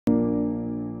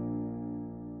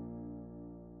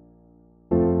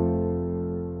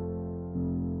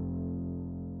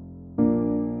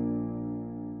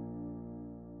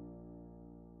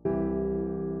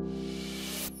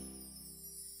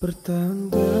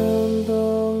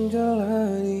Bertahun-tahun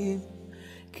jalani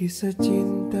kisah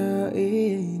cinta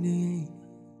ini.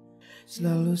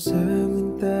 Selalu saya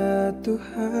minta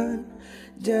Tuhan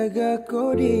jaga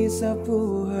kau di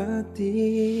sapu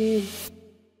hati.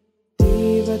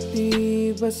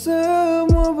 Tiba-tiba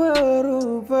semua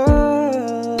berubah.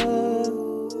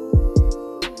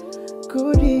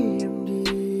 Ku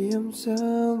diam-diam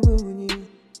sembunyi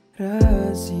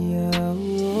rahasia.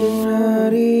 Dan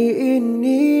hari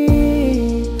ini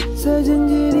saya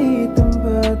janji di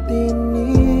tempat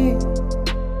ini,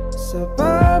 saya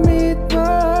pamit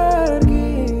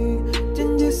pergi,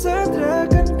 janji saya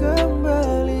akan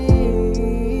kembali.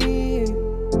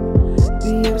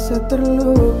 Biar saya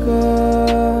terluka,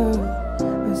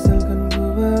 asalkan ku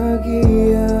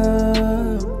bahagia.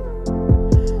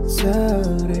 Saya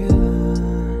rela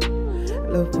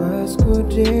lepas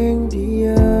kuding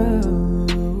dia.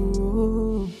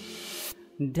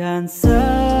 Dan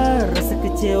serasa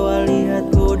kecewa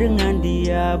lihat ku dengan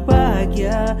dia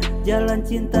bahagia. Jalan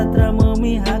cinta telah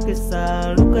memihak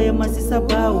kesal, luka yang masih saya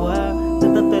bawa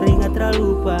tetap teringat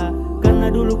terlupa. Karena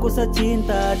dulu ku saya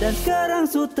cinta dan sekarang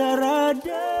sudah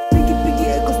rada. Pergi-pergi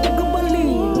aku sudah kembali,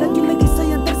 lagi-lagi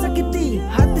saya tersakiti.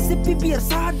 Hati sepi biar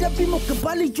saya hadapi, mau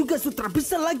kembali juga sutra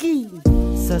bisa lagi.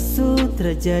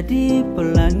 Sesutra jadi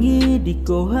pelangi di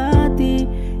kau hati,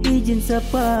 izin saya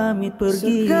pamit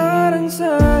pergi. Sekarang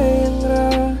sayang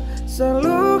rasa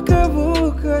luka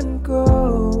bukan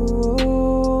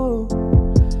kau.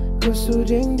 Kau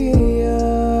sudah dia,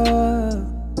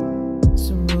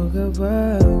 semoga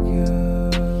bahagia.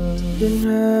 Dan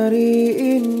hari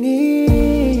ini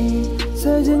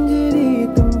saya janji di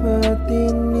tempat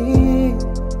ini,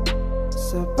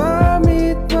 saya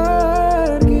pamit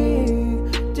pergi,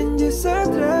 janji saya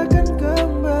akan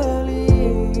kembali.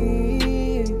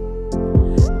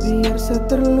 Biar saya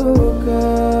terluka,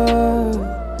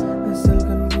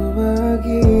 asalkan ku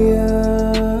bahagia.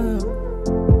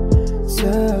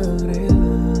 Saya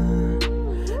rela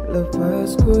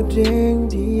lepas kuding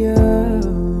dia.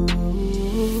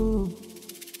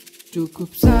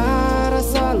 Cukup saya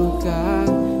rasa luka,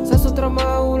 saya sutra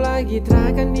mau lagi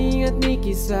terakan ingat nih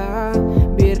kisah.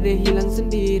 Biar dia hilang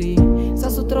sendiri,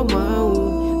 saya sutra mau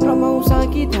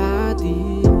sakit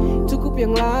hati. Cukup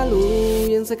yang lalu,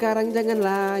 yang sekarang jangan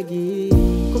lagi.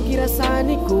 Kau kira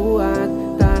sani kuat,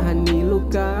 tahan di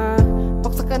luka.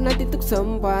 Paksakan hati untuk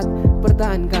sempat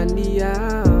pertahankan dia.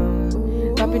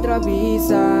 Tapi tak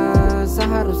bisa,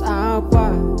 seharus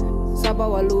apa? Saya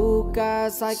bawa luka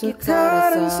sakit.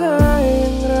 Sekarang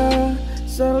sayang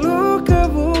rasa luka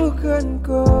bukan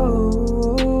kau.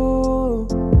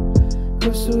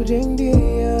 Kau sudah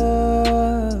dia,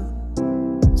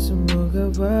 semoga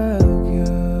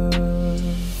bahagia.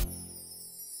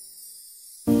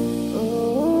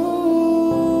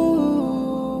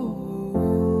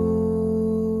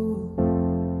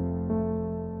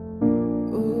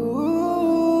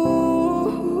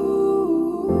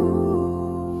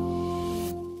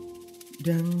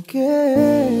 Dan ke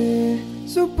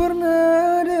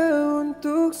supernada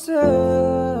untuk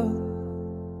saya.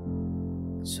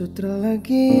 Sutra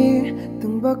lagi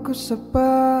tembakau sapa,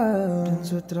 dan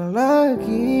sutra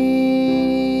lagi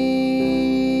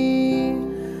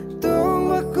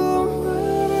tembakau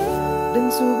merah. Dan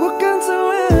bukan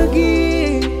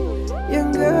selagi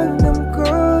yang genggam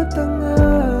kau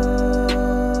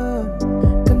tangan.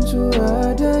 Kan sudah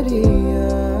ada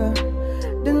dia,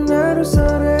 dan harus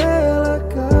relakan.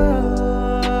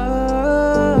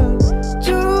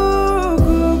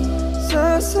 Cukup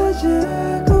saja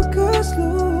kau kas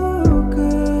luka,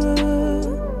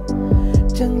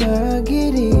 jangan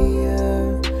lagi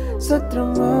dia, setra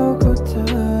mau kau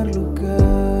terluka.